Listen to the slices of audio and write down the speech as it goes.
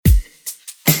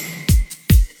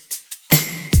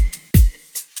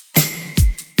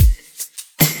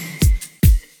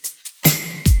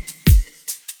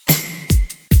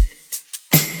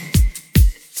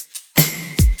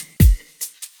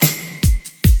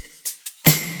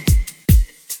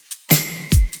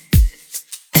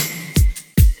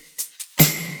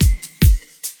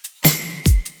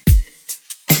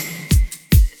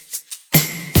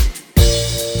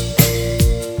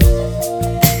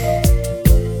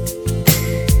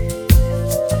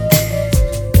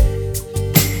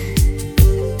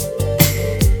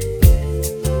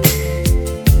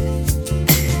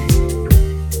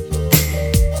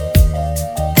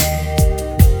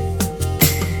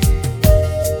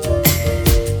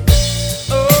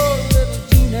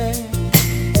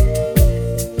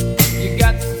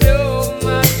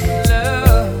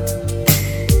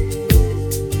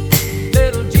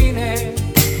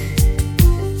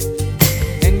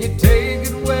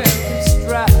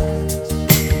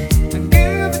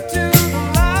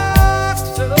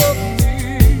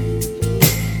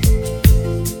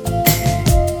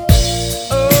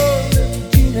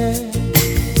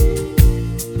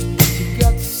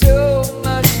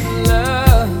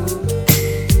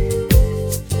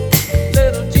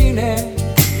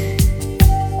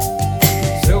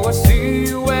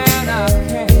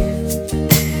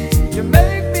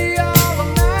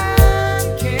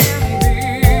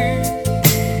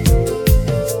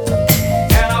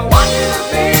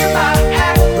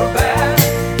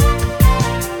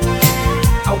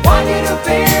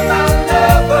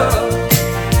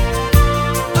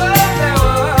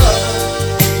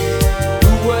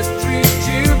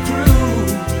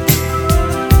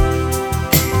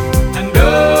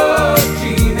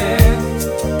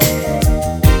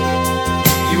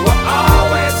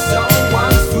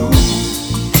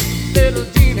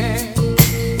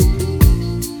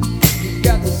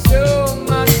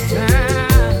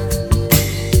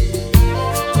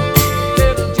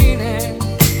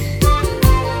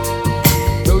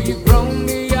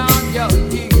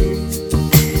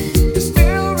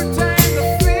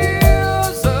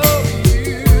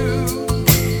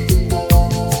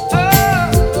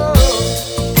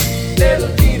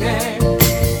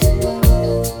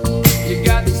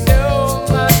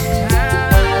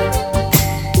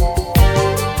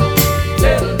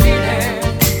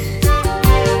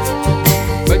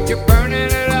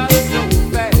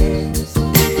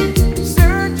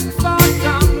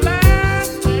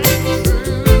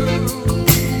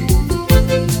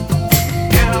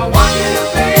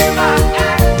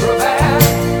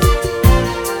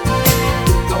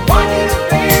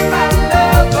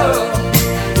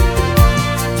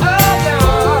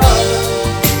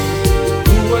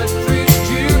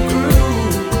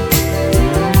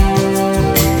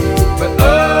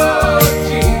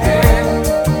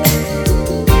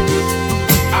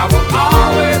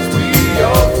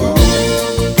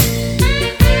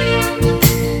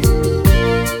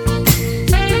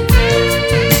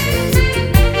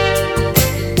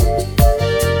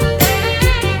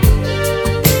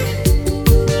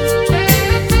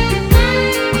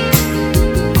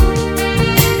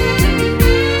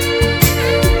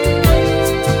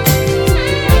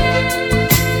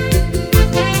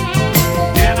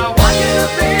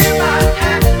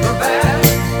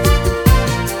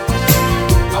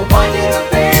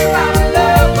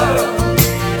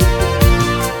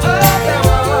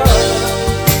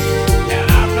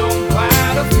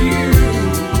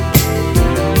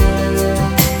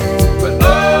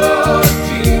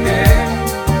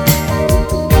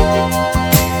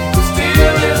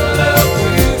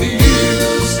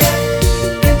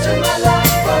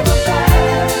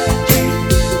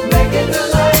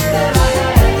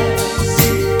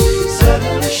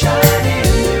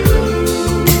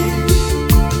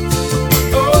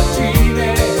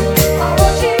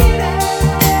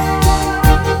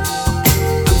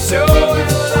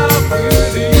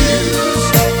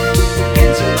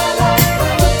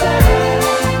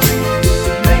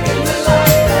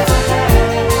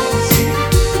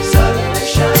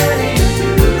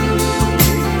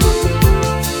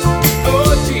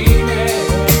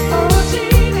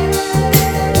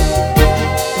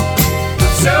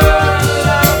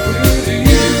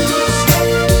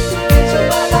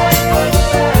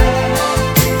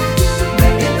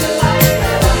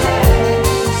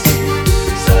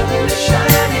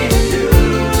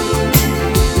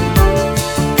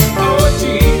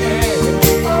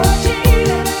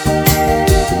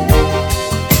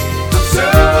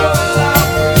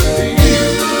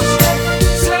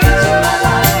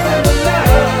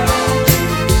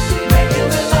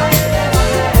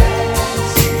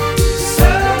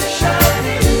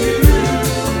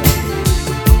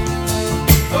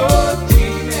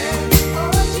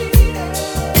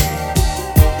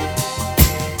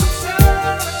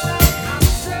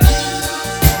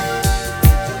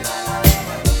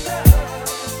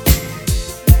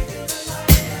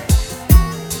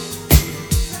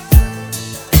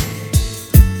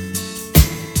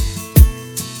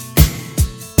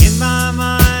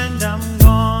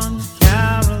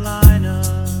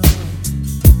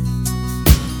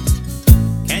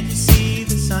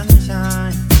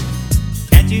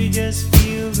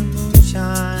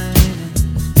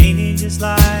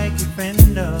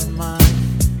friend of mine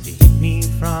to hit me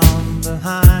from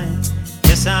behind.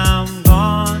 Yes, I'm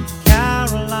gone to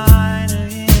Carolina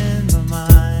in my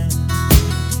mind.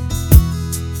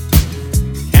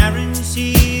 Karen,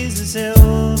 she's the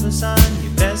silver sun. You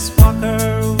best walk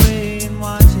her away and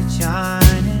watch it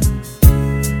shining.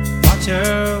 Watch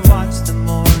her watch the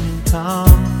morning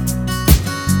come.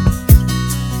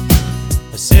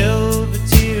 A silver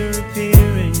tear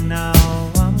appearing now.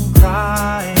 I'm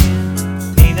crying.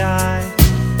 Ain't I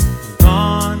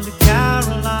gone to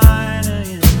Carolina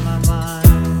in my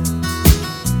mind?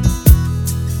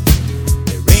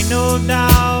 There ain't no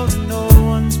doubt in no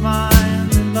one's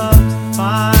mind that love's the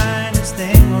finest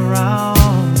thing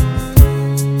around.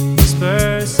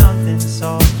 Whisper something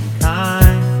soft and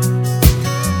kind.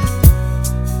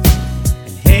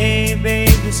 And hey babe,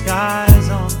 the sky's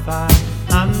on fire.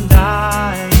 I'm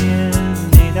dying,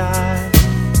 ain't I?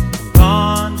 I'm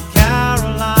gone to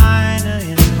Carolina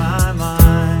in my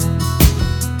mind.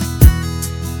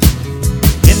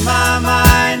 In my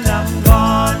mind, I'm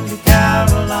gone to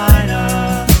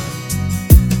Carolina.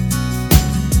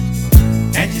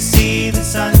 Can't you see the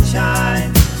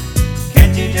sunshine?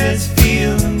 Can't you just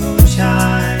feel the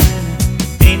moonshine?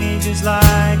 Ain't it just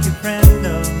like a friend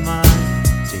of mine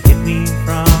to hit me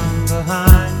from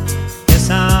behind? Yes,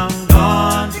 I'm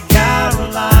gone to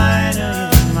Carolina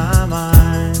in my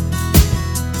mind.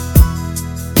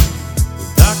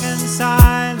 Dark and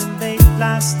silent late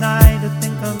last night, I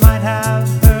think I might have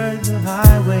heard the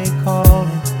highway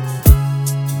calling.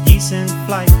 Geese in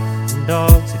flight and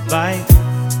dogs that bite.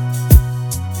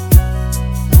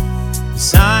 The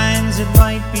signs that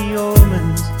might be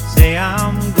omens say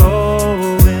I'm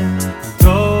going,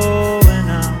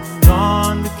 I'm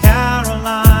gone to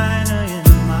Carolina in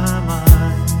my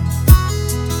mind.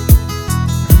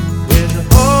 With a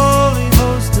holy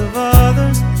host of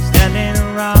others standing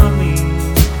around me,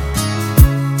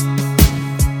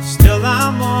 still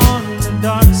I'm on the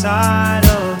dark side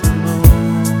of the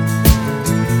moon.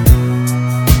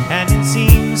 And it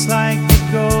seems like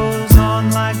it goes on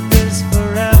like this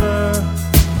forever.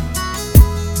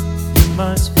 You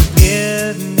must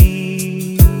forgive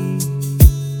me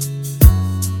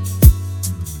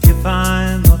if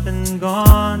I'm up and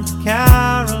gone to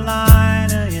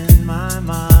Carolina in my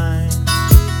mind.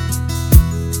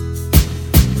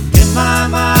 In my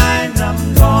mind,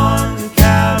 I'm gone to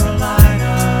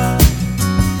Carolina.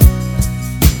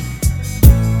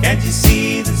 Can't you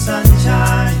see the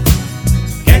sunshine?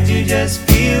 Can't you just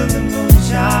feel the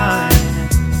moonshine?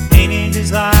 Ain't it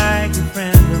just like a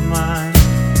friend of mine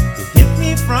to hit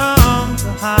me from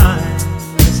behind?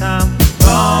 Yes, I'm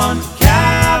gone to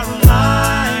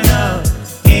Carolina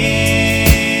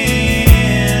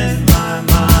in my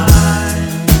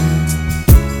mind.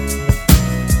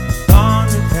 Gone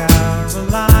to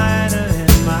Carolina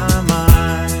in my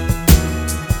mind.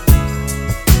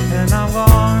 And I'm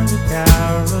gone to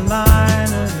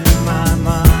Carolina in my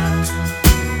mind.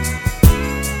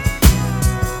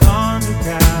 Gone to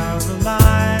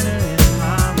Carolina in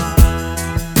my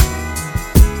mind.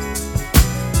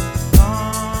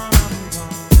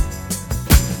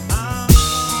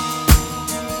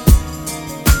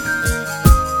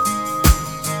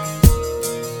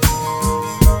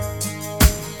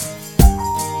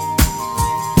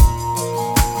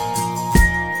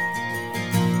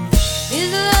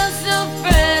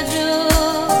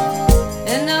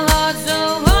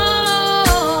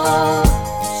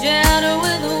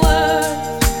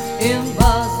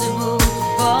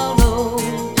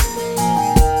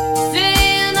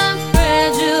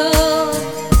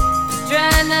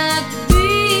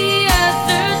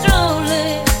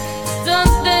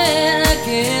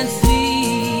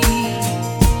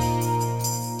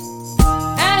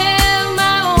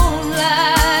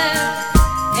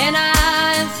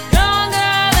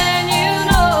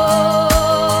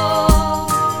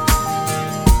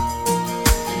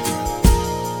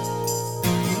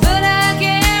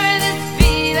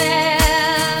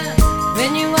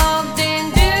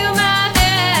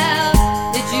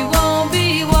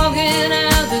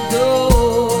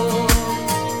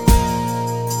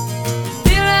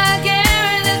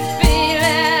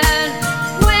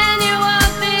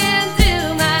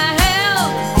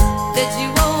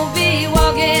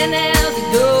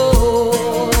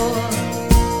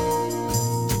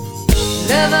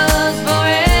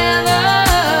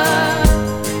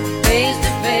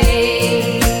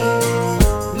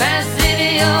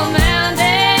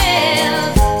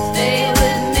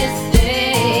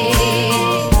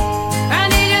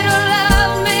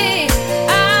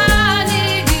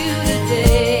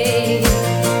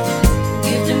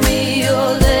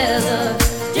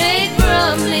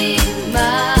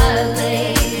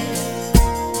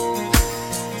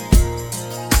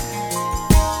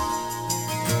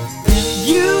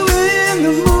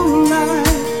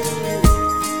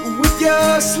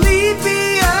 your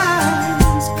sleepy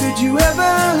eyes. Could you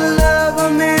ever love a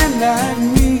man like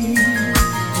me?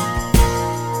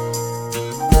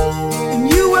 And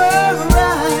you were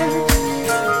right.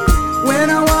 When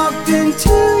I walked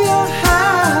into your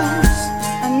house,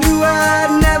 I knew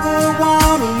I'd never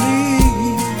want to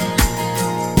leave.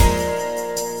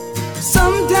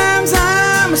 Sometimes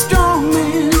I'm a strong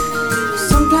man,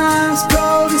 sometimes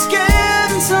cold and scared,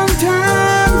 and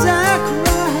sometimes I cry.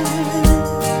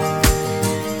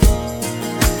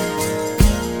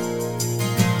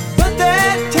 But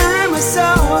that time I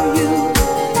saw you,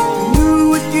 I knew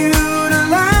with you to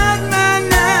light my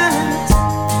nights,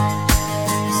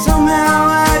 somehow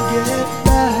I'd get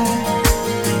by.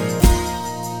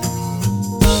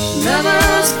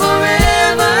 Lovers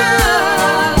forever,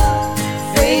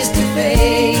 face to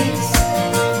face.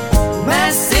 My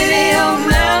city of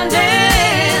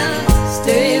mountains,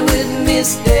 stay with me,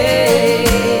 stay.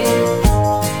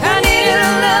 I need you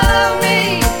to love me,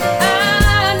 I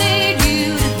need you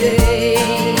today.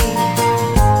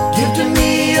 Give to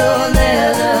me your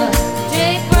leather,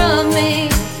 take from me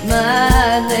my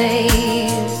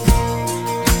lace.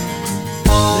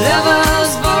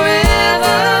 Lovers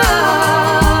forever,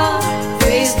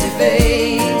 face to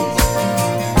face.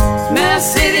 My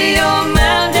city or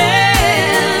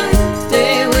mountain,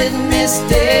 stay with me,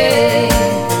 stay.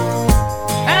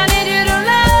 I need you to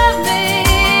love me,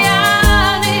 I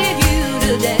need you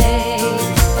today.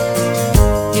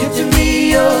 Give to me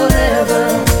your leather,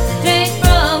 take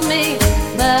from me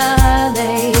my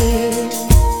lace.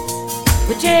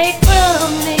 But take from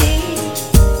me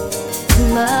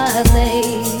my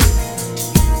lace.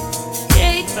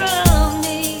 Take from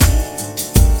me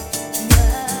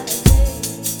my lace.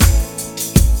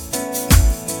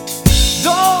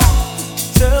 Don't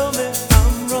tell me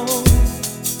I'm wrong,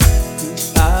 'cause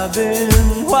I've been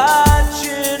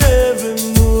watching every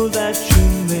move that you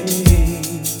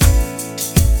make.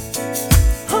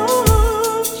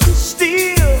 Oh, you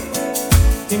steal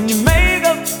and you make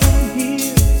up from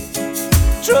here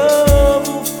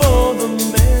trouble for the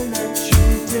man that you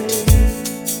take.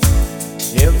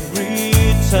 Every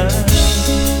time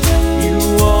you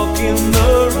walk in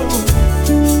the room,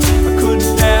 I could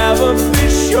never be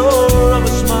sure of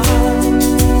a smile.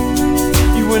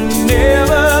 You were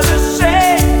never the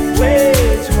same way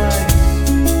twice.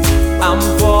 I'm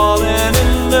falling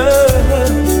in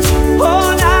love, oh,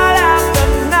 night after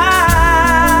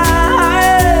night.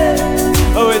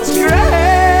 Oh, it's great,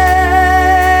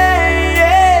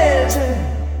 yes.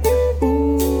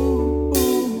 Ooh,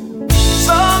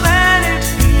 so many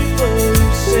people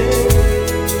say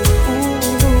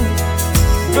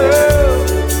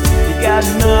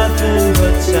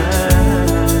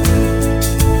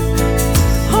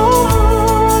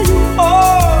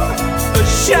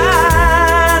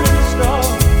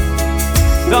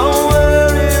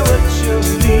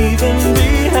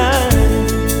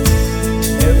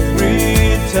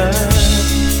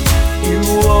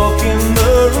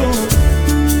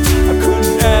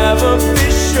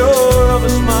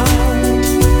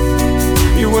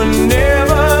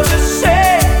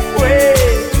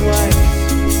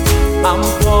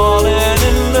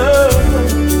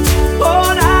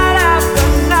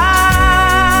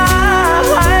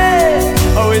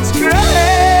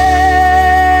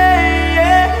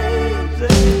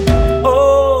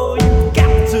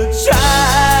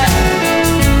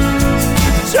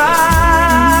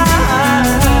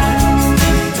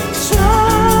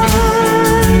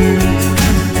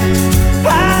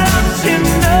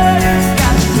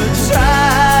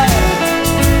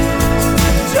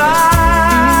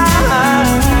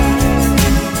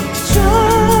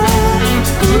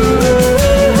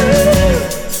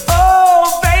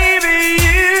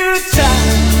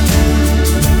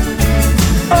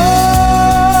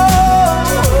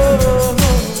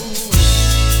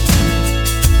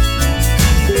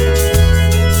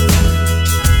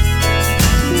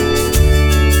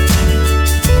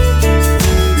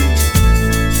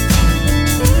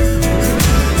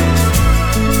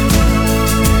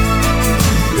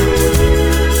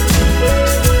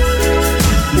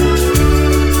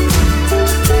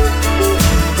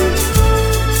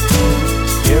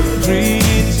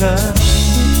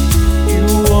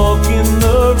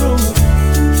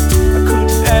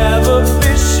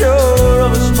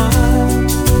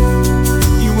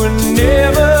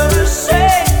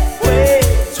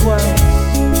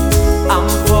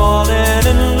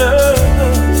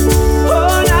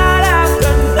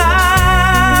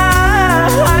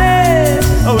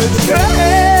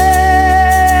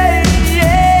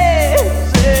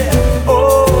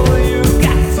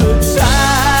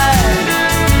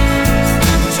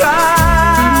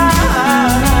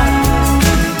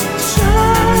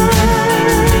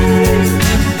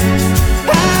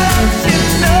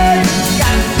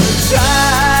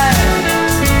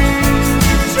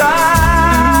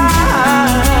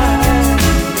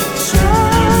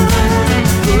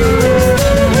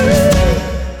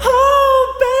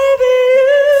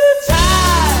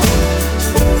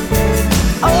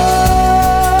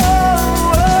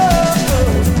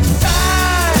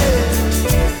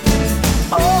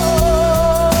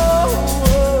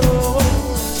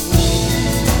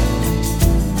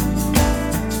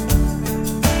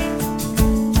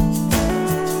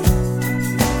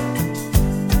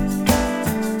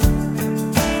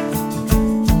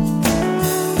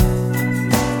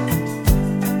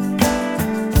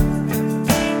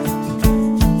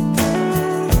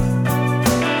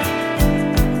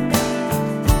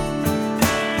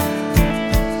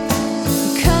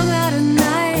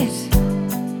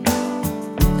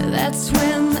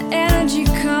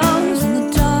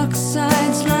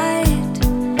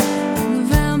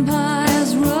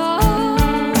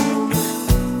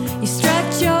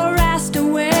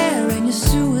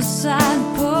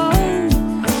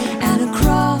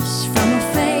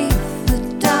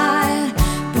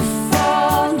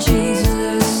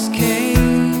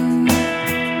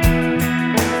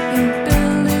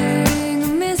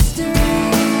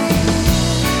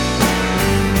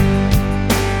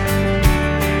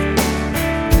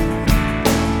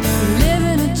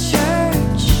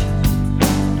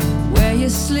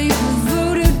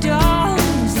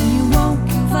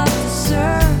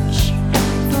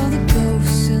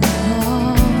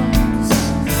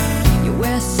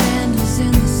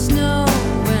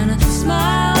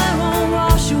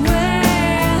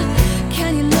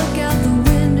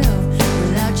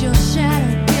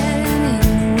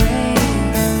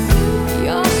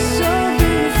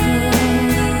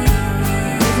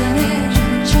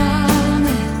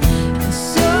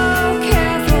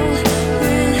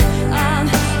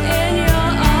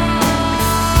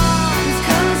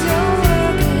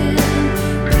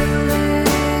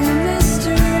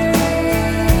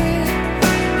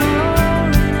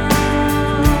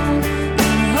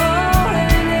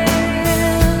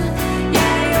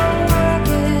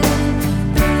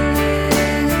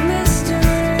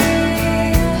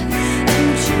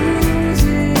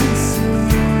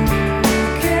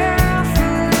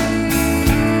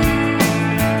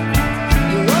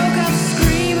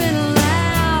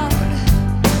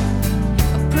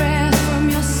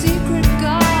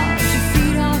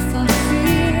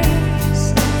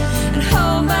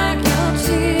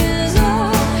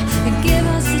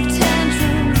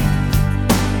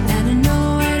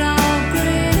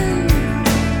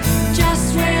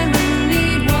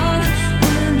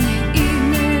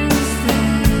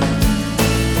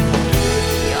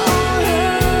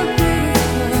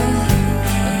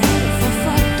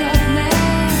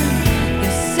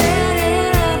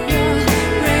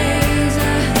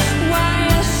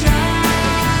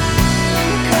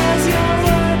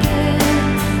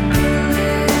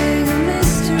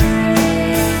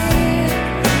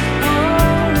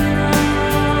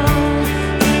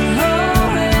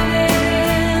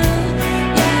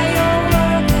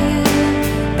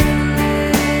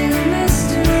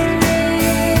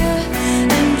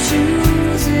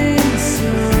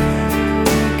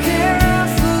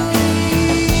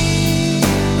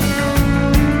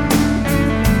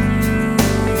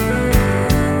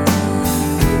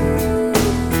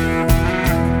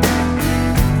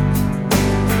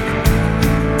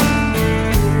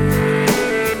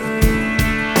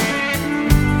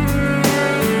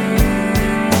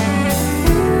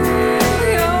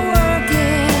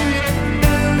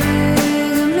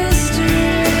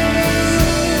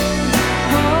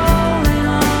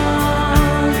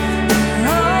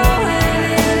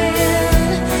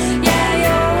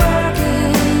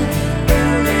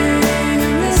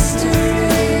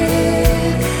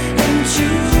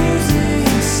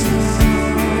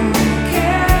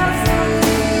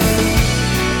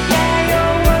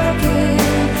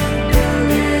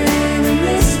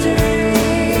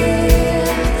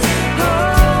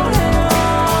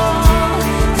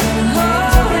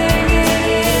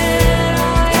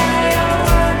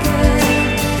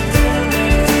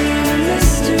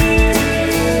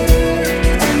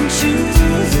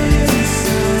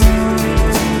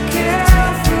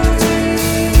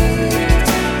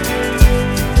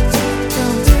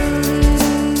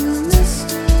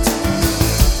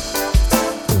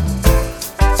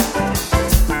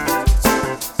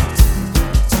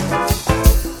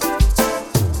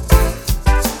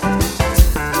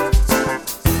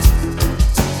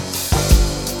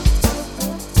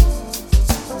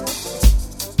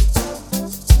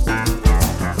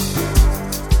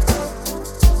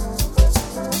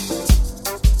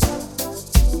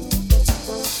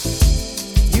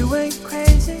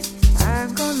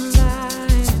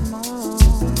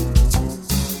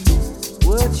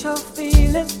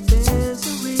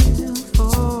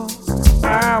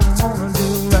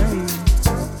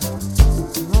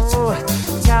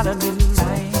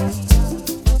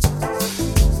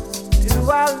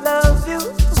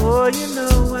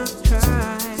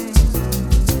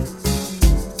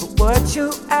what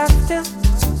you after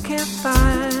can't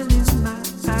find in my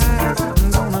eyes.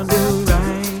 I'm gonna do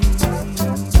right.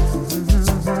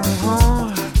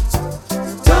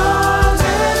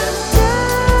 Darling,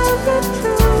 tell the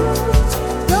truth.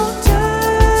 Don't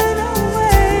turn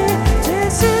away.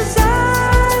 This is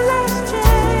our last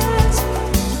chance.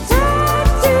 Take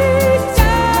each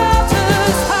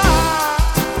other's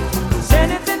heart. Does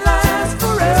anything last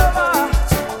forever?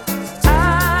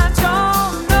 I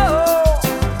don't know.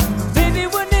 Maybe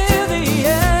we're near the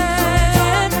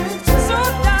end. So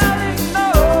darling, no.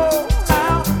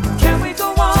 How can we go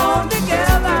on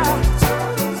together?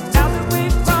 Now that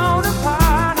we've grown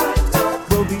apart,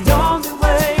 we'll be on the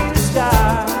way to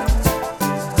start.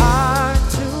 Heart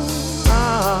to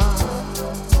heart.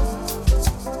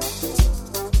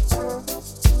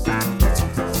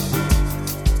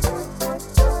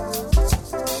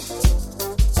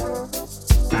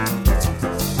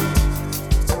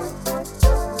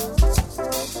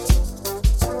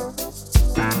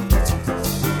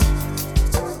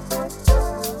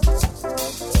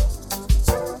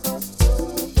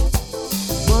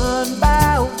 One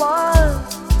by one,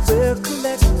 we're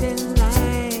collecting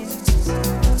lines.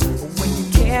 When you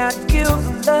can't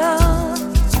give love,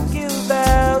 give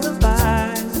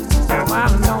alibis. Now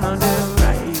I'm gonna do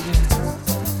right.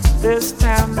 This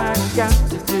time I got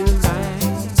to do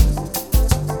right.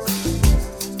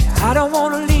 I don't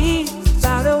wanna leave,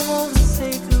 I don't wanna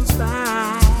say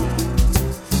goodbye.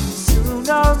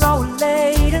 Sooner or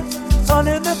later,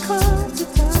 only there comes a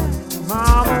time,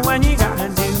 Mama, when you gotta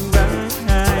do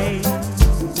right.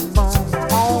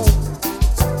 Oh.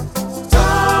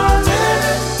 Darling,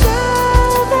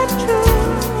 tell the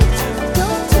truth.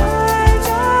 Don't turn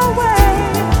away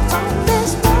from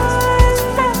this one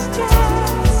last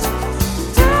chance.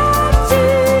 Touch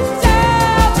each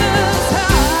other's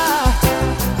heart.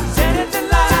 Does anything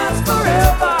last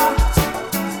forever?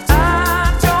 I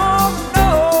don't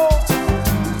know.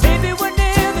 Maybe we're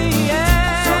near the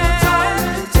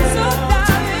end. So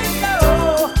darling, no.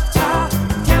 How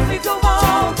can we go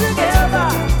on together?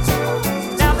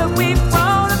 Now that we've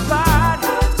grown apart,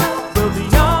 we'll be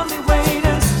on the way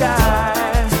to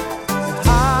start.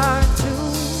 Heart to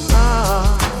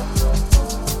heart.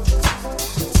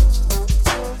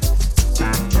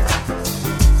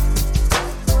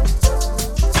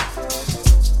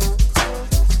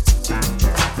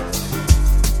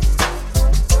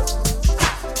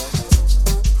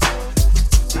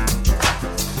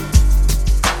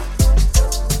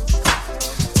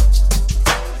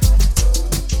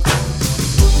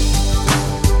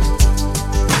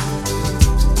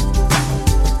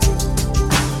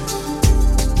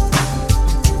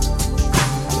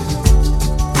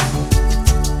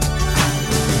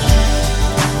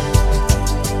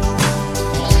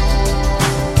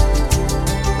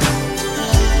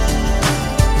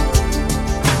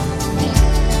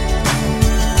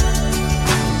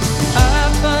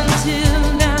 Up until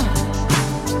now,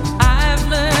 I've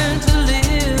learned to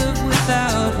live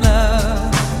without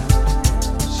love.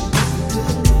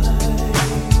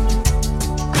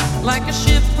 Like a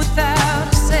ship without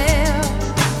a sail,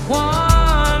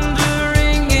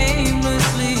 wandering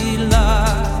aimlessly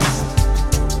lost.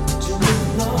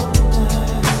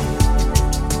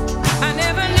 I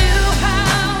never knew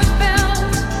how it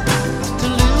felt to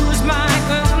lose my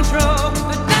control,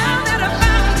 but now that I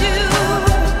found you,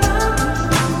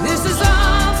 this is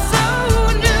all so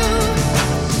new.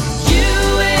 You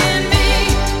and me,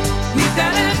 we've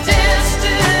got a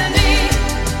destiny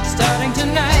starting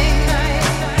tonight.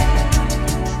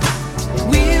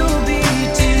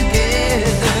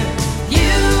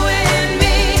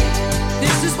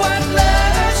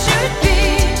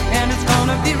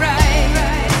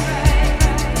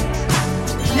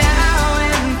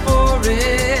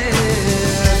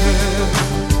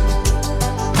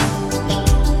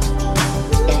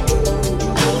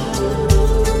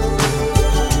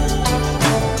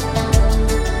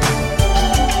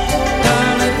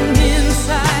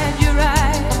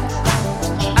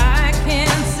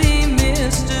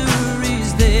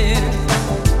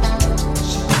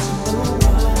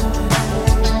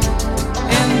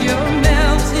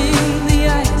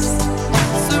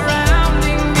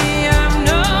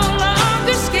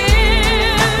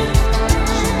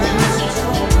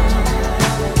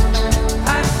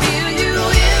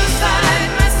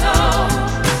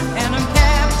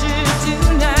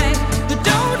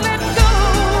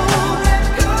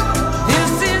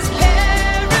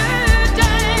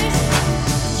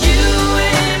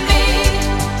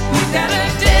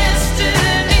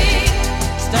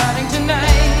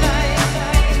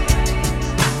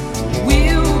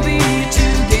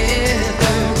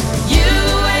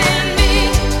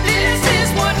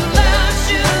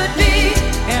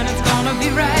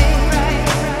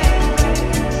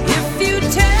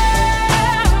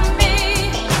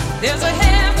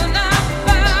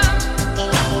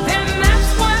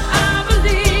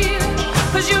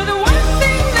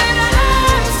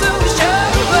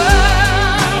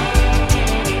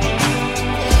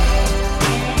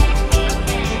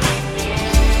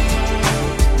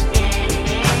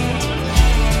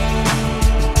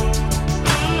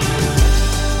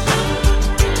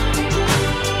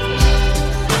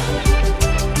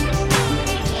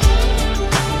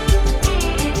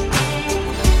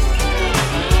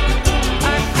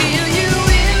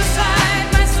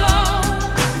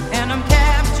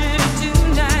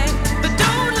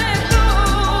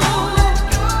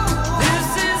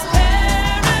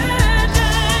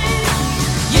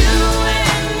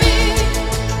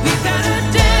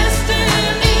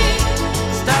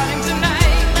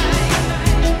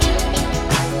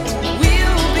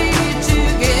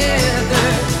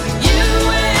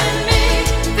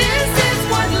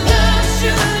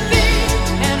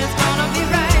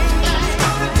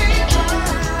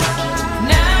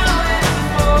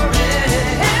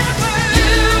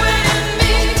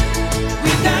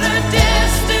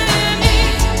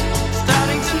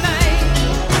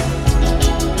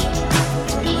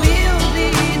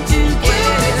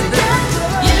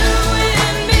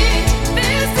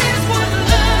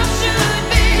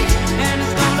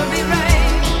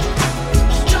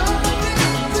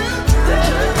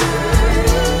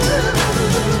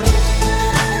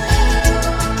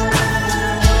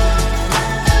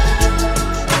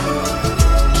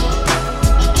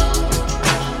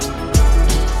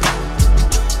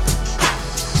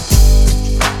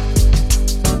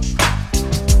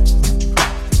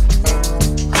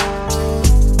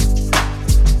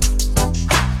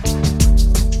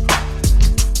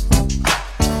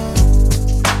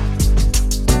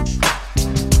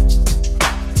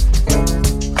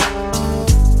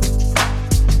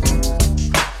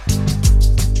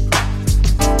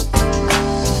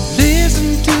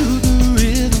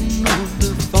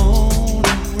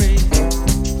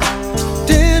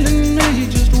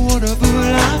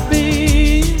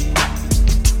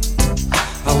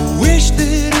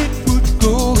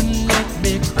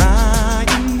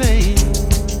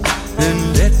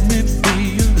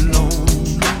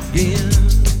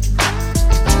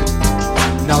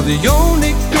 Now the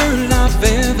only girl I've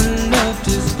ever loved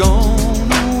is gone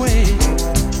away,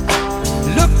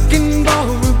 looking for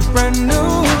a brand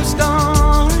new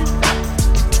start.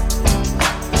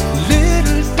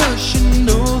 Little does she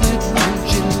know that when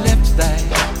she left that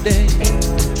day,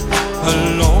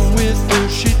 along with her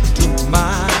she took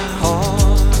my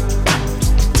heart.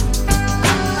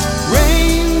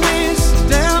 Rain is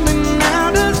coming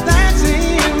out, does that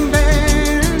seem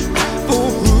fair? For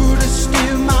who to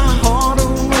steal my heart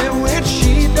away when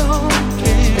she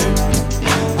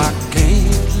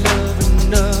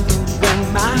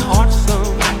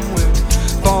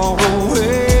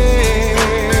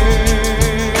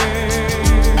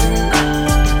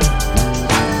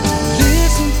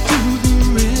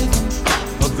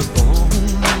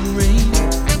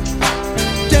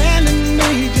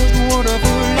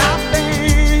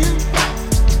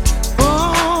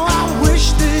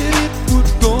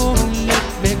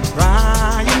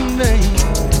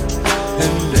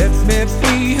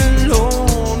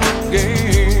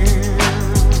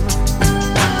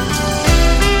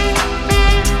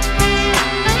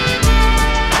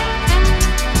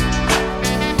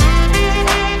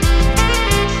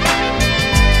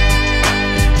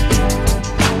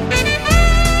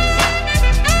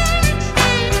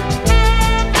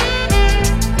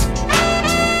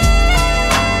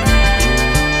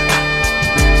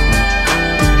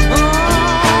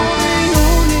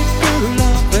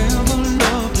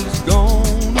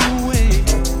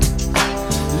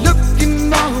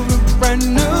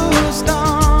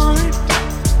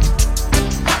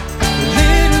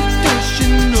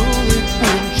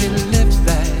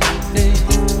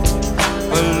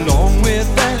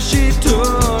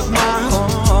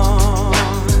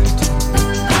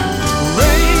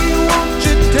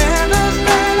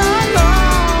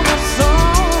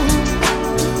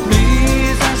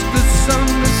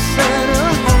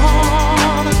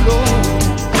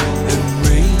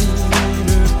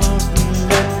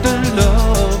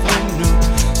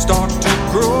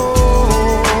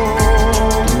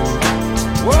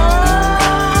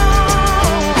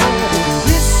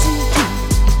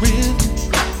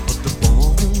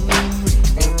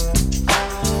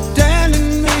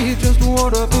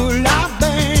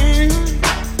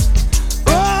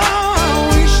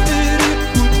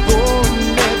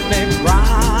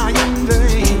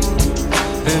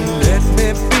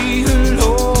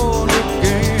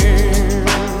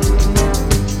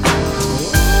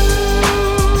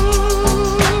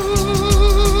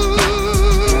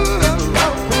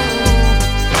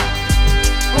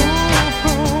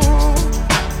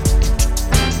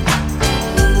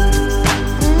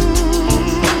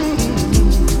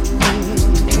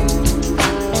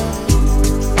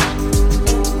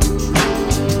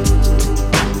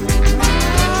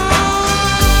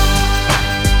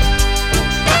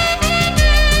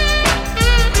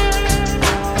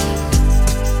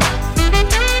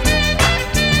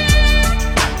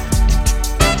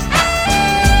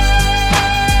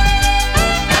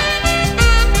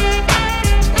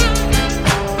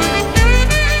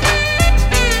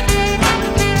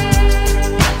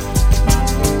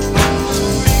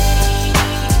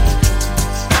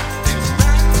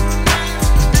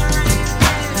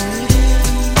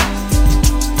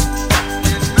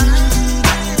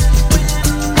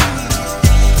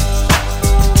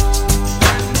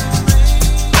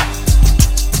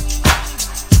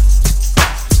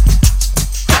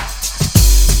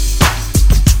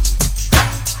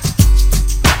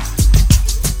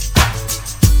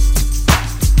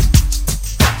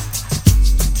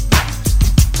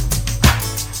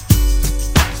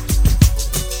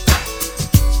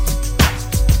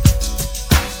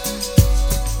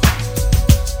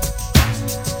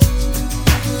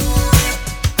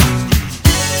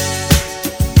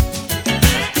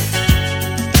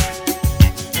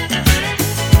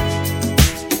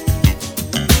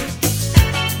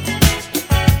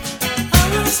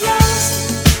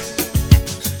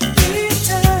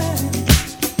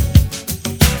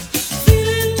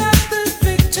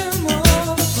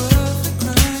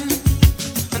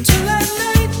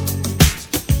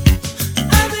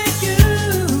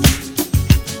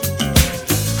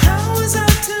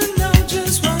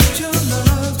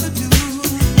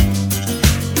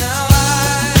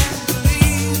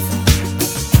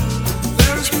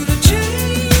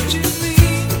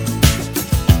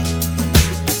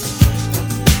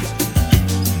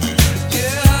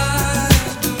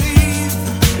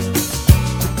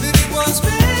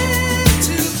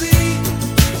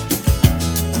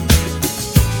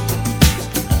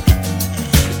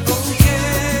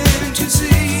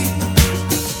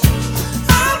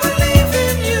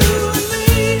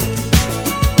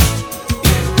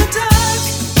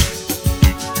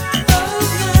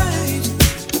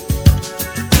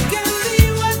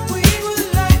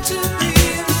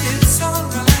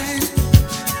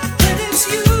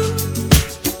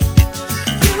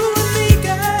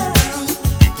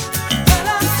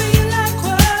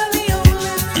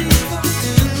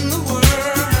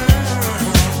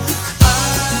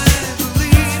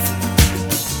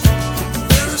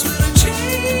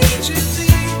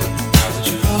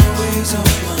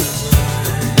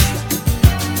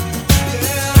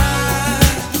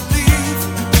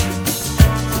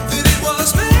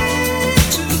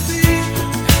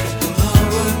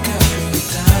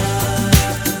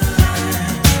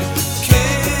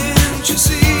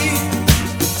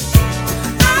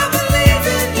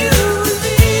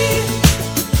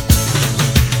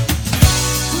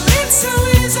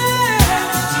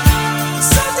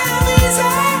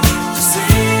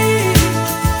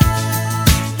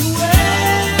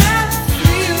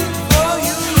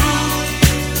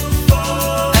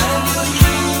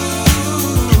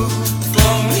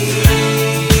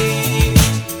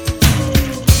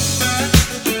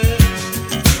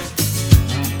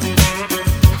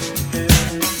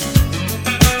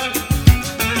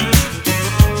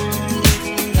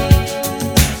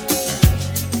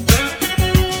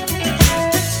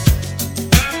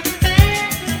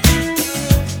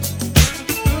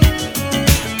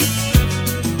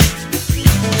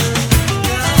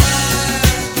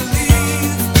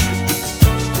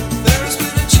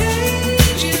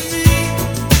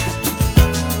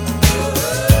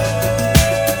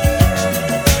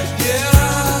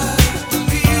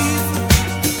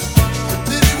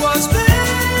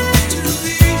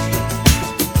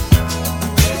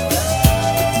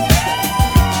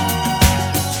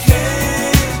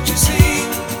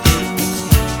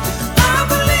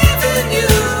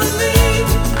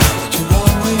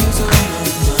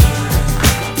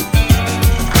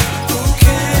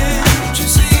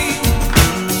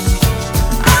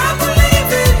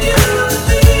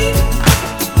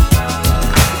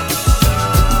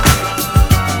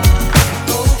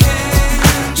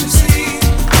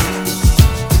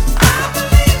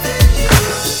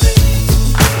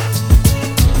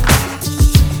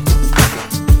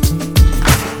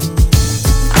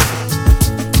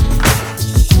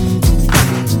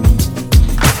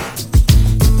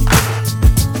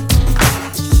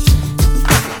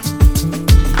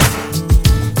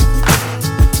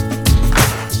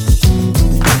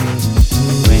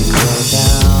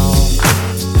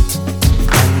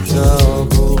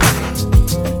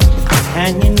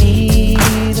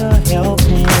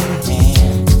helping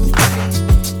hand,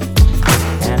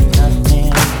 and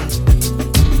nothing,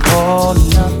 oh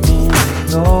nothing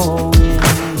going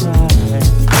right.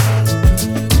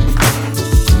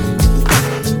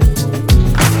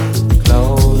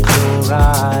 Close your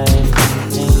eyes and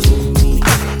think of me,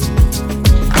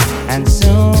 and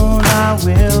soon I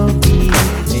will be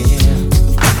there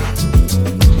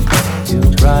to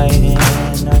brighten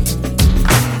up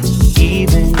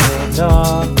even your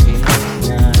darkest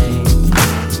night.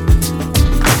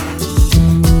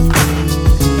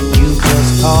 You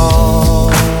just call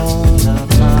up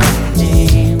my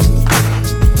name,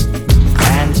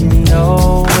 and you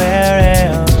know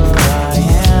wherever I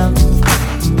am,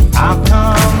 I'll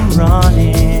come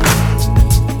running.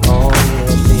 Oh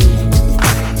yeah,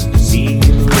 baby, see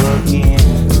you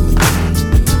again.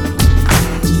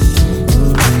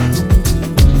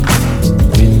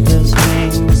 Winter,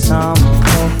 spring, summer,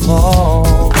 or fall,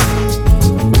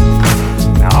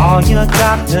 now all you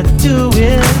got to do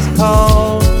is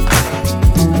call,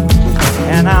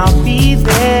 and I'll be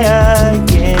there.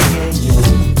 Yeah, yeah, yeah.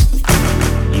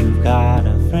 You got a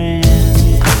friend.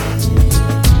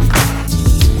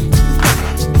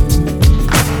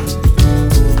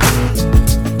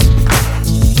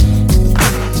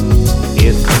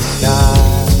 If the sky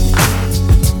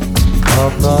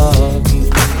above you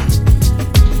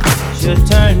should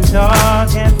turn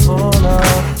dark and full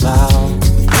of clouds,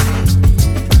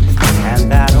 and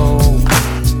that old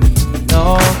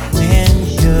north wind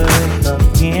should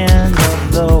begin to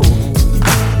blow,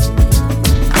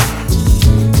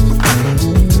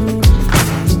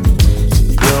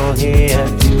 your head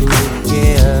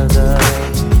together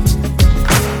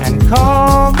and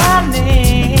call my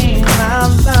name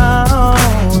out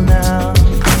loud now.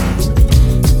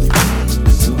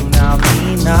 Soon I'll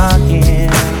be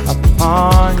knocking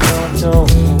upon your door.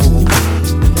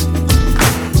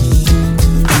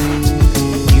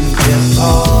 You just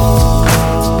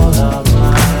call up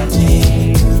my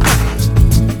name,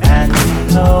 and you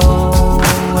know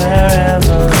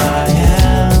wherever I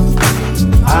am,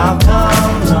 I'll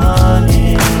come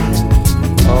running.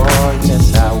 Oh yes,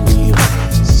 I will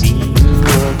see you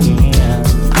again.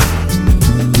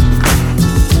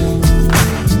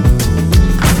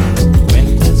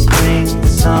 Winter, spring,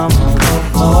 summer, or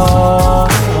fall,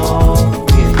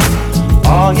 yeah.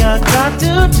 All you got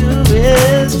to do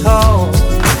is call,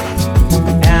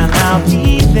 and I'll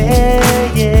be there.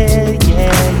 Yeah,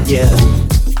 yeah, yeah.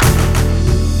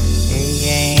 It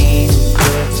ain't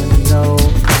good to know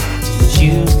that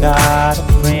you got a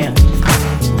friend.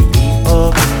 People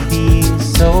can be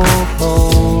so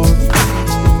cold.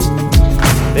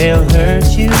 They'll hurt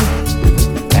you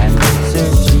and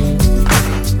desert you.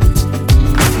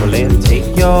 Well, they'll take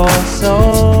your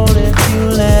soul if you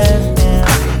let them.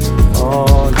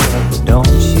 Oh yeah, but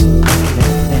don't you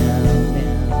let them.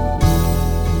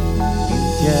 You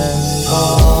just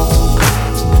call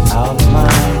out my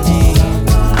name,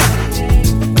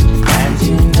 and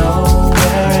you know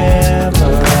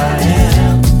wherever I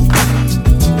am,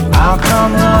 I'll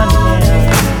come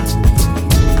running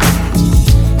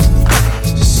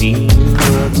to see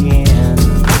you again.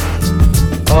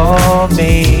 Oh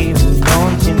baby,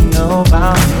 don't you know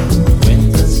about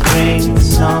winter, spring,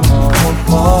 summer, or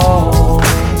fall?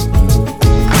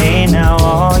 Hey, now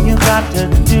all you got to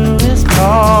do is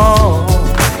call.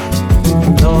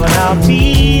 Lord, I'll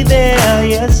be there.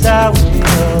 Yes, I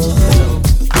will.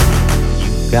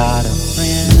 You got a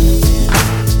friend.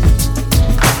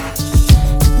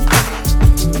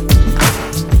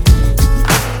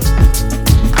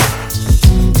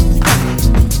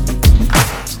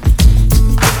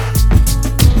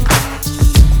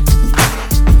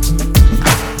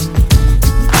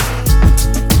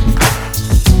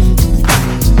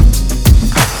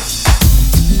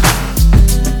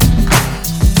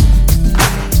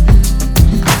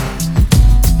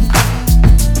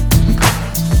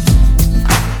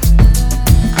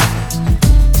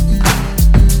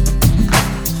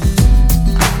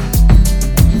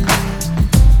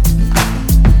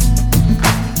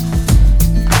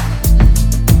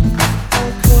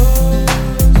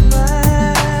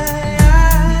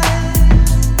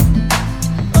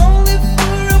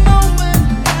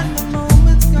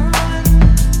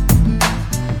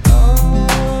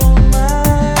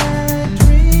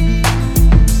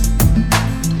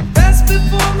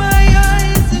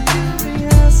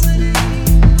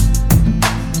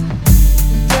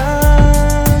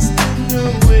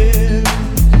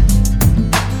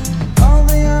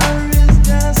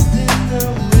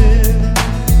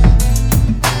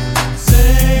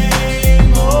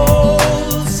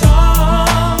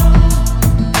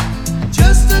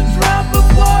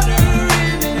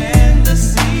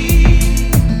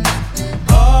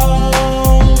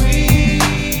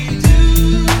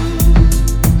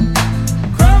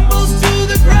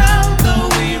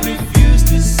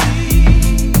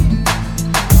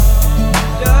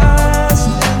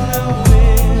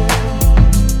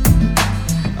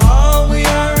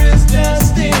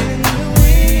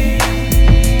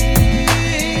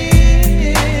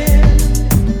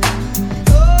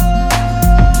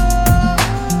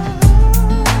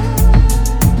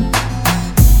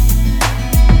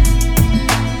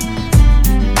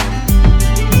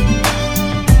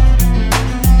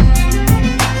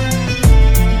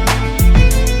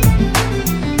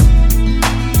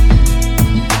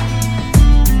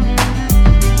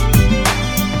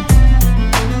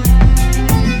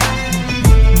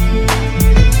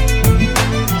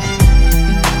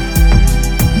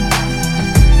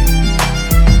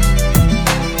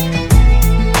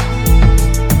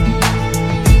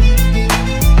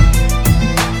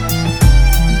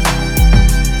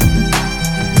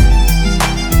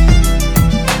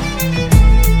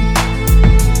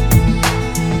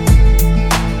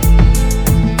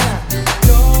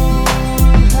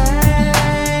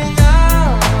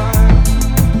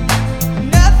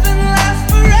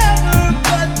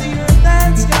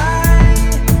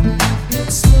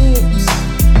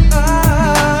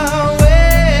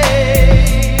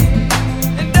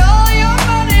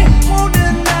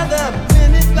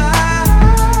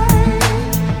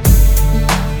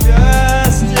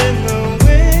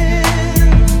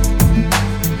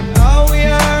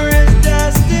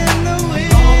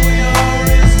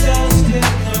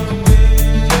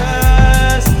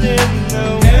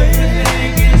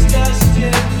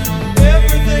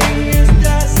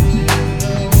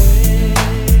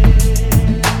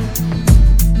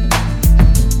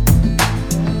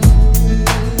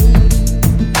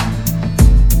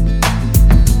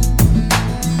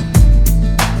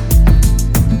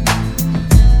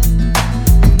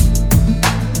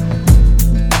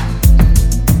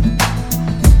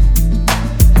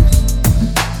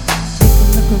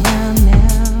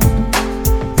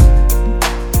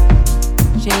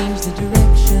 change the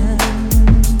direction,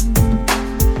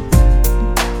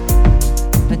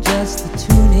 adjust the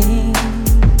tuning,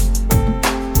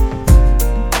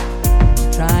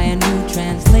 try a new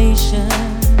translation.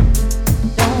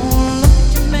 Don't look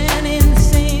at your man in the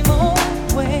same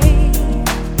old way.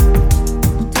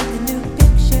 Take a new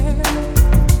picture.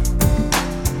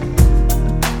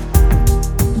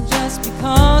 Just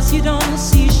because you don't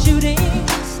see shooting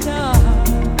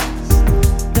stars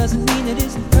doesn't mean it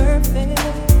isn't perfect.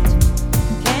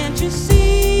 Can't you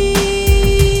see?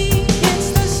 It's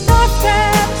the stuff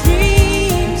that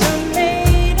dreams are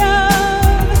made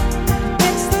of.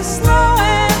 It's the slow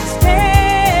and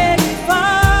steady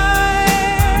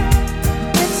fire.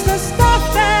 It's the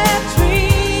stuff that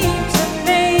dreams are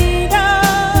made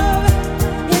of.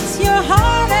 It's your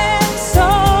heart and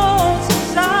soul's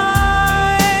desire.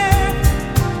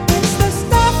 It's the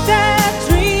stuff that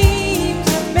dreams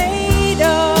are made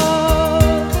of.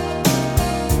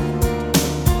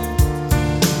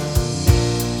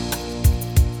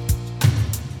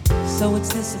 So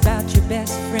it's this about your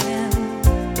best friend.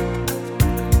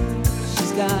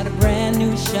 She's got a brand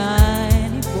new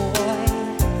shiny boy,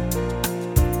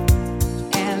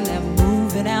 and they're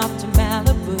moving out to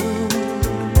Malibu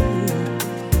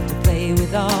to play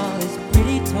with all his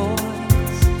pretty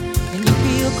toys. And you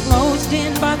feel closed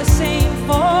in by the same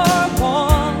four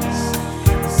walls,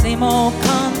 the same old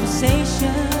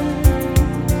conversation,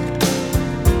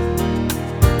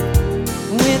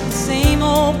 with the same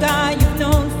old guy you've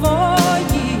known for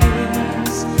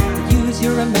years. Use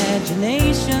your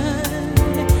imagination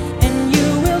and you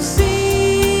will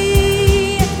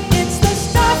see it's the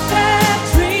stuff that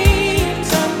dreams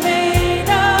are made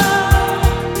of.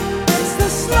 It's the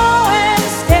slow and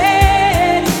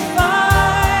steady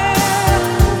fire.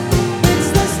 It's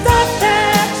the stuff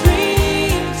that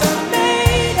dreams are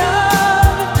made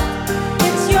of.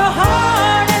 It's your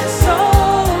heart and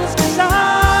soul's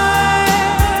desire.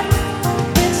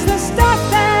 It's the stuff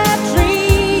that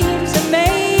dreams are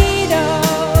made of.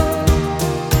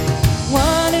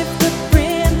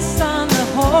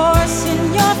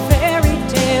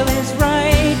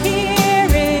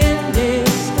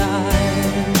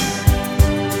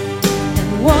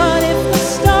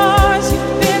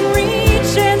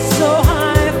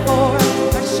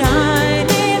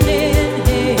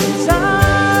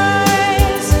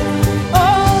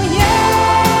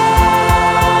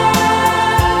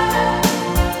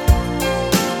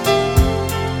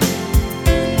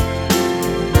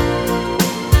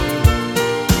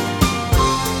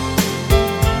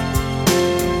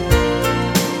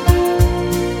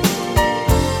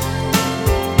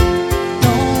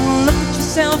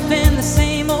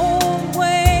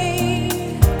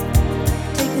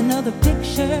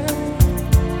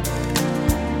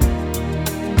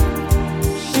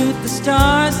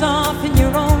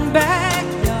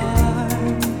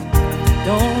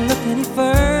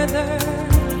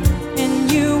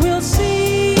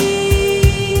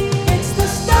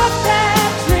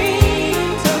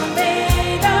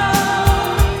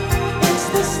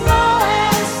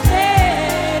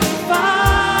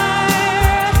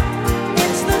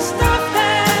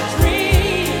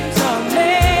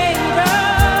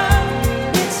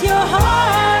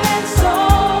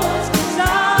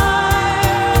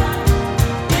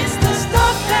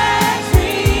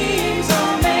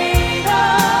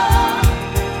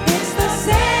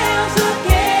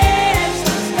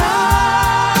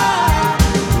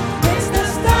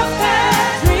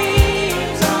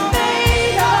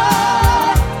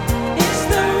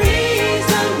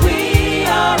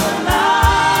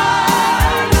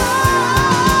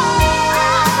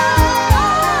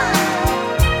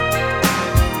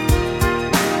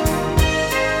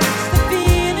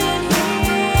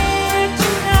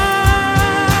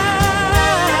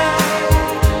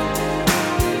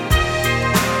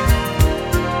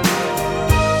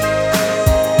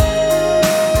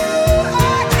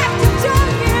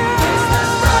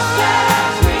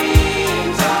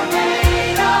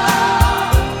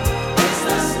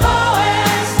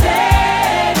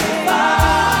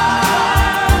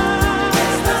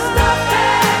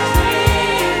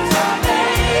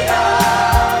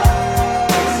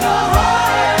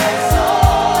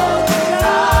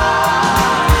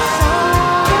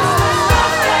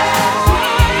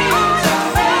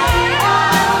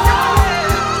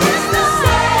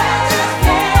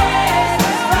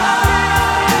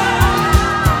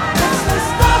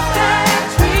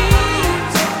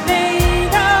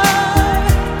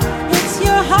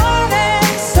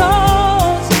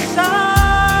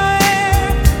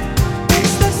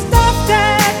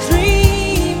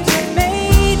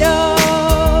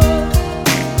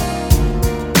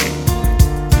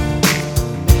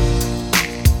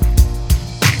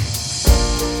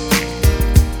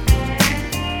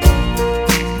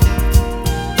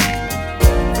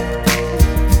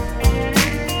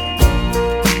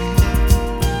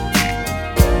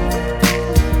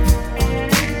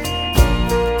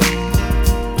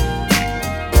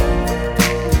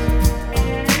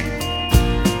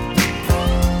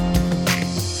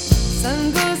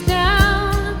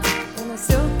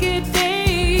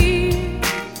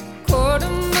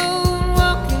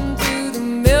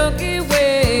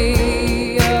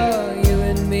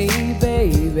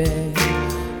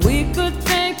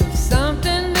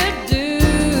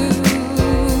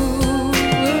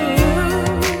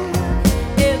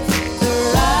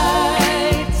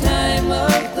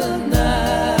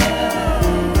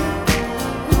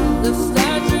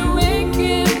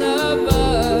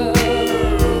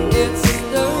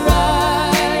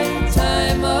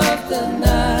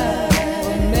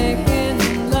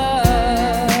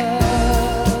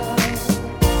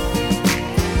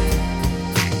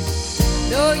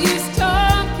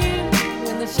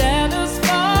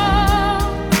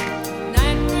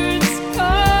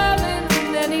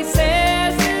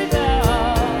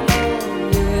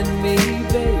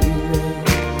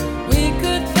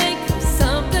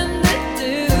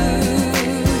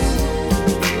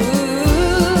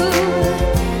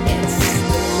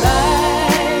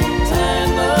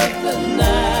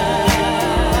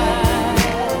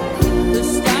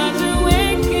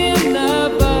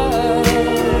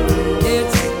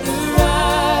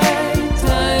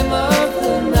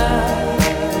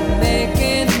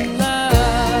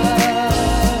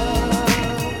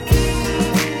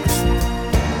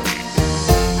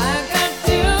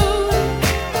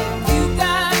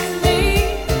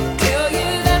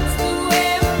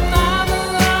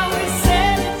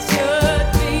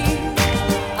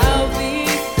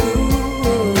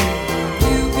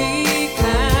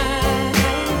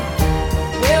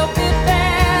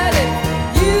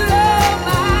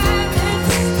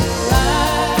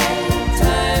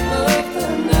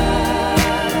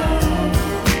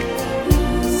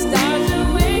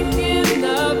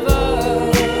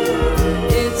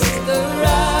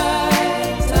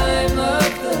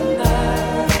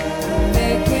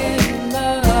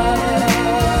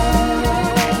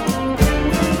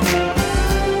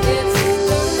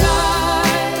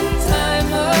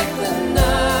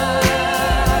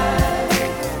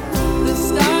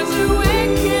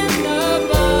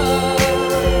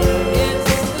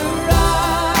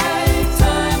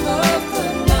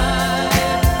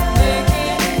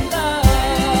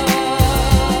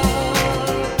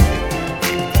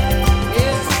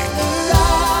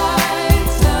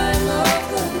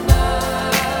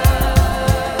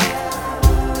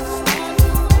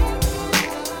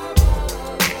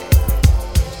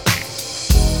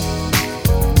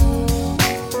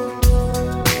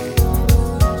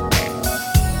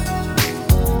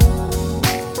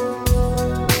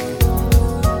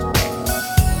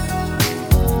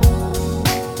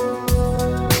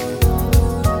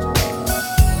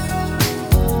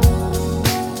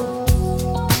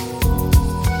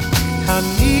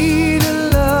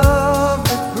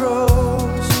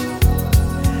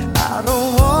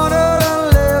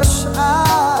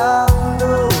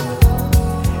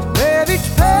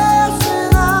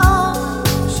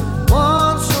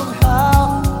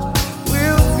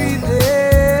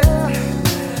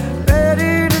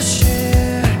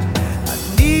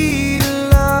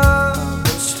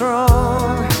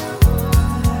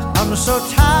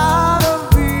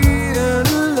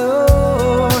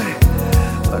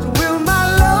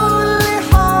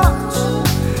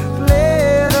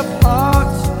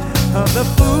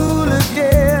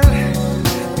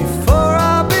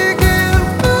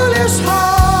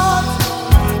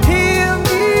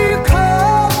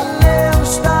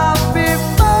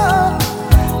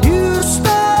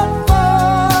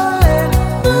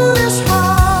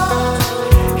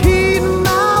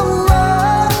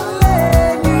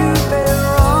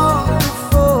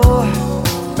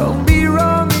 Go